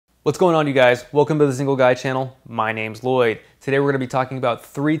What's going on, you guys? Welcome to the Single Guy channel. My name's Lloyd. Today we're going to be talking about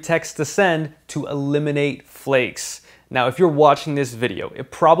 3 texts to send to eliminate flakes. Now, if you're watching this video,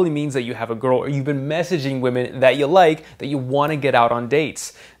 it probably means that you have a girl or you've been messaging women that you like, that you want to get out on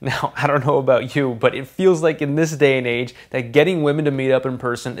dates. Now, I don't know about you, but it feels like in this day and age that getting women to meet up in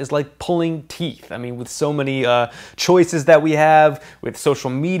person is like pulling teeth. I mean, with so many choices that we have, with social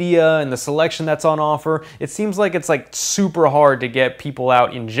media and the selection that's on offer, it seems like it's like super hard to get people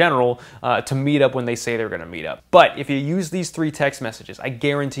out in general to meet up when they say they're going to meet up. But if you use these 3 text messages, I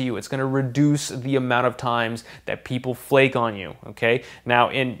guarantee you it's going to reduce the amount of times that people flake on you, okay? Now,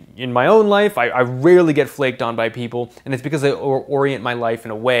 in my own life, I rarely get flaked on by people, and it's because I orient my life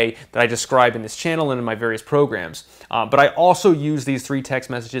in a way that I describe in this channel and in my various programs. But I also use these 3 text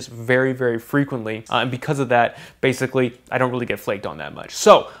messages very, very frequently, and because of that, basically, I don't really get flaked on that much.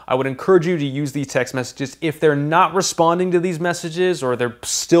 So, I would encourage you to use these text messages. If they're not responding to these messages, or they're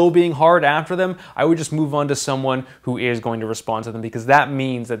still being hard after them, I would just move on to someone who is going to respond to them, because that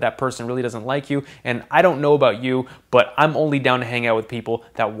means that that person really doesn't like you, and I don't know about you, but I'm only down to hang out with people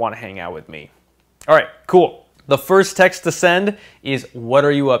that want to hang out with me. All right, cool. The first text to send is, what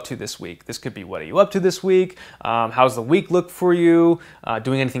are you up to this week? This could be, what are you up to this week? How's the week look for you?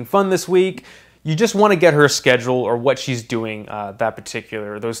 Doing anything fun this week? You just want to get her schedule or what she's doing that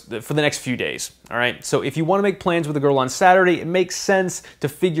particular, for the next few days, all right? So if you want to make plans with a girl on Saturday, it makes sense to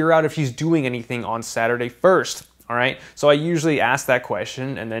figure out if she's doing anything on Saturday first. All right, so I usually ask that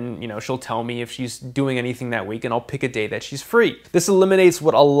question, and then, she'll tell me if she's doing anything that week, and I'll pick a day that she's free. This eliminates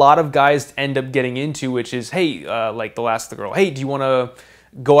what a lot of guys end up getting into, which is, hey, like they'll ask the girl, hey, do you want to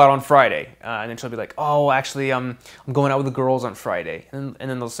go out on Friday? And then she'll be like, oh, actually, I'm going out with the girls on Friday. And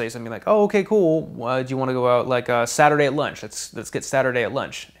then they'll say something like, oh, okay, cool. Do you want to go out like Saturday at lunch? Let's get Saturday at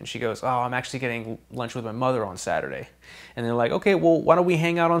lunch. And she goes, oh, I'm actually getting lunch with my mother on Saturday. And they're like, okay, well, why don't we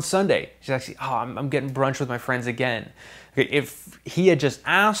hang out on Sunday? She's actually, oh, I'm getting brunch with my friends again. Okay, if he had just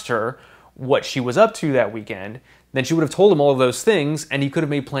asked her what she was up to that weekend, then she would have told him all of those things, and he could have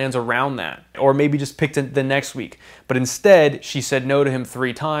made plans around that. Or maybe just picked it the next week. But instead, she said no to him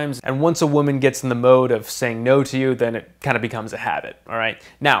 3 times, and once a woman gets in the mode of saying no to you, then it kind of becomes a habit, all right?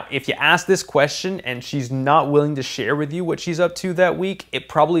 Now, if you ask this question and she's not willing to share with you what she's up to that week, it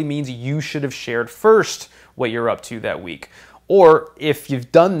probably means you should have shared first what you're up to that week. Or if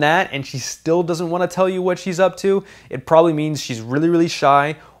you've done that and she still doesn't want to tell you what she's up to, it probably means she's really, really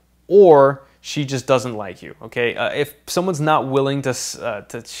shy, or she just doesn't like you, okay? If someone's not willing to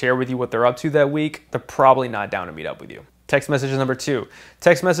share with you what they're up to that week, they're probably not down to meet up with you. Text message number 2.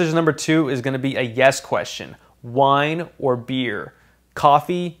 Text message number 2 is going to be a yes question. Wine or beer?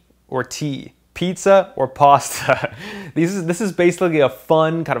 Coffee or tea? Pizza or pasta? This is basically a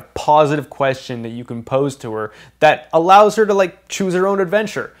fun, kind of positive question that you can pose to her that allows her to like choose her own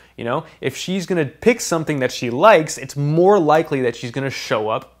adventure. If she's gonna pick something that she likes, it's more likely that she's gonna show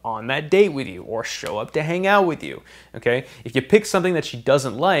up on that date with you or show up to hang out with you, okay? If you pick something that she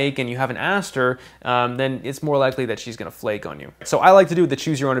doesn't like and you haven't asked her, then it's more likely that she's gonna flake on you. So I like to do the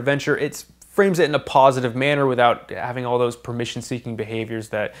choose your own adventure. It frames it in a positive manner without having all those permission-seeking behaviors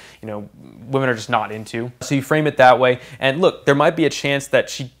that, women are just not into. So you frame it that way, and look, there might be a chance that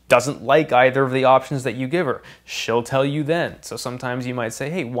she doesn't like either of the options that you give her. She'll tell you then. So sometimes you might say,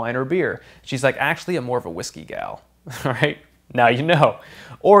 hey, wine or beer? She's like, actually, I'm more of a whiskey gal, all right? Now you know.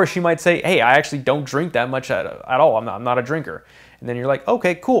 Or she might say, hey, I actually don't drink that much at all. I'm not a drinker. And then you're like,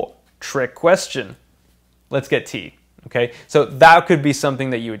 okay, cool. Trick question. Let's get tea. Okay, so that could be something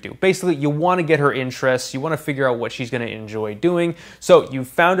that you would do. Basically, you want to get her interests. You want to figure out what she's going to enjoy doing. So you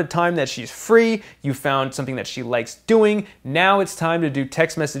found a time that she's free. You found something that she likes doing. Now it's time to do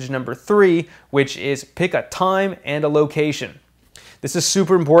text message number 3, which is pick a time and a location. This is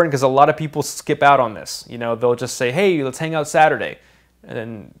super important because a lot of people skip out on this. They'll just say, hey, let's hang out Saturday. And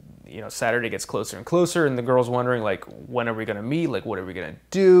then Saturday gets closer and closer, and the girl's wondering, like, when are we going to meet? Like, what are we going to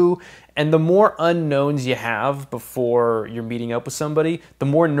do? And the more unknowns you have before you're meeting up with somebody, the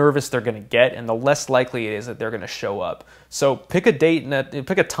more nervous they're going to get, and the less likely it is that they're going to show up. So pick a date and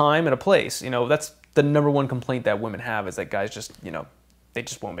pick a time and a place. That's the #1 complaint that women have, is that guys just, they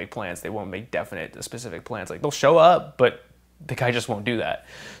just won't make plans. They won't make definite, specific plans. Like, they'll show up, but the guy just won't do that.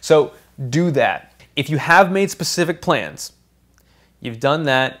 So do that. If you have made specific plans, you've done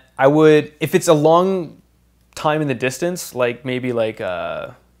that, I would, if it's a long time in the distance, like maybe like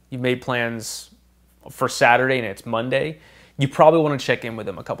you've made plans for Saturday and it's Monday, you probably want to check in with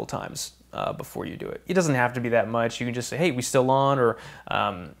them a couple times before you do it. It doesn't have to be that much. You can just say, hey, we still on? Or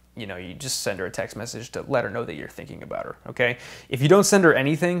you know, you just send her a text message to let her know that you're thinking about her, okay? If you don't send her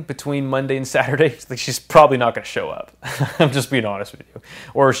anything between Monday and Saturday, she's probably not gonna show up. I'm just being honest with you.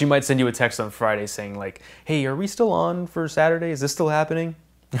 Or she might send you a text on Friday saying like, hey, are we still on for Saturday? Is this still happening?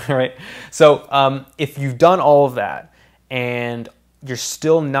 All right, so if you've done all of that and you're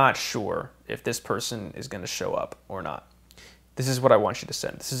still not sure if this person is gonna show up or not, this is what I want you to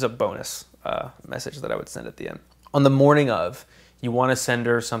send. This is a bonus message that I would send at the end. On the morning of, you want to send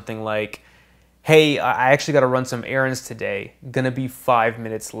her something like, hey, I actually got to run some errands today. Gonna be 5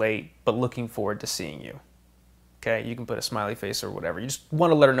 minutes late, but looking forward to seeing you. Okay, you can put a smiley face or whatever. You just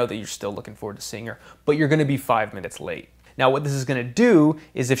want to let her know that you're still looking forward to seeing her, but you're gonna be 5 minutes late. Now, what this is gonna do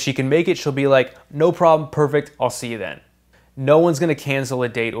is if she can make it, she'll be like, no problem, perfect, I'll see you then. No one's gonna cancel a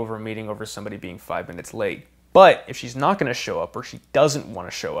date over a meeting over somebody being 5 minutes late. But if she's not gonna show up or she doesn't want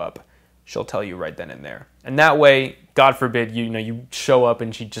to show up, she'll tell you right then and there. And that way, God forbid, you show up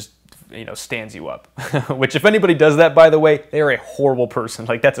and she just, stands you up. Which if anybody does that, by the way, they are a horrible person.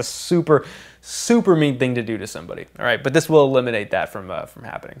 Like that's a super, super mean thing to do to somebody. All right, but this will eliminate that from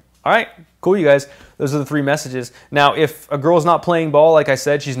happening. All right, cool, you guys. Those are the 3 messages. Now, if a girl's not playing ball, like I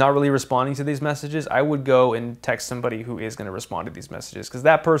said, she's not really responding to these messages, I would go and text somebody who is going to respond to these messages because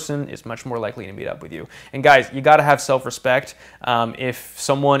that person is much more likely to meet up with you. And guys, you got to have self-respect. If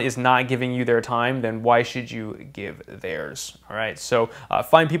someone is not giving you their time, then why should you give theirs? All right, so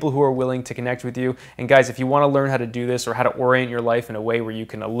find people who are willing to connect with you. And guys, if you want to learn how to do this or how to orient your life in a way where you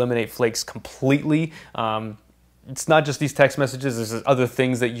can eliminate flakes completely, it's not just these text messages, there's other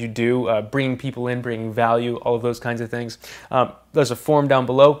things that you do, bringing people in, bringing value, all of those kinds of things. There's a form down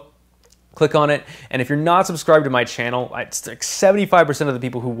below. Click on it. And if you're not subscribed to my channel, it's like 75% of the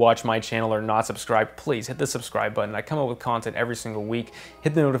people who watch my channel are not subscribed. Please hit the subscribe button. I come up with content every single week.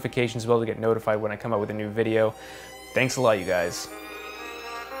 Hit the notifications bell to get notified when I come out with a new video. Thanks a lot, you guys.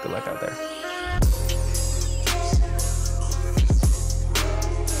 Good luck out there.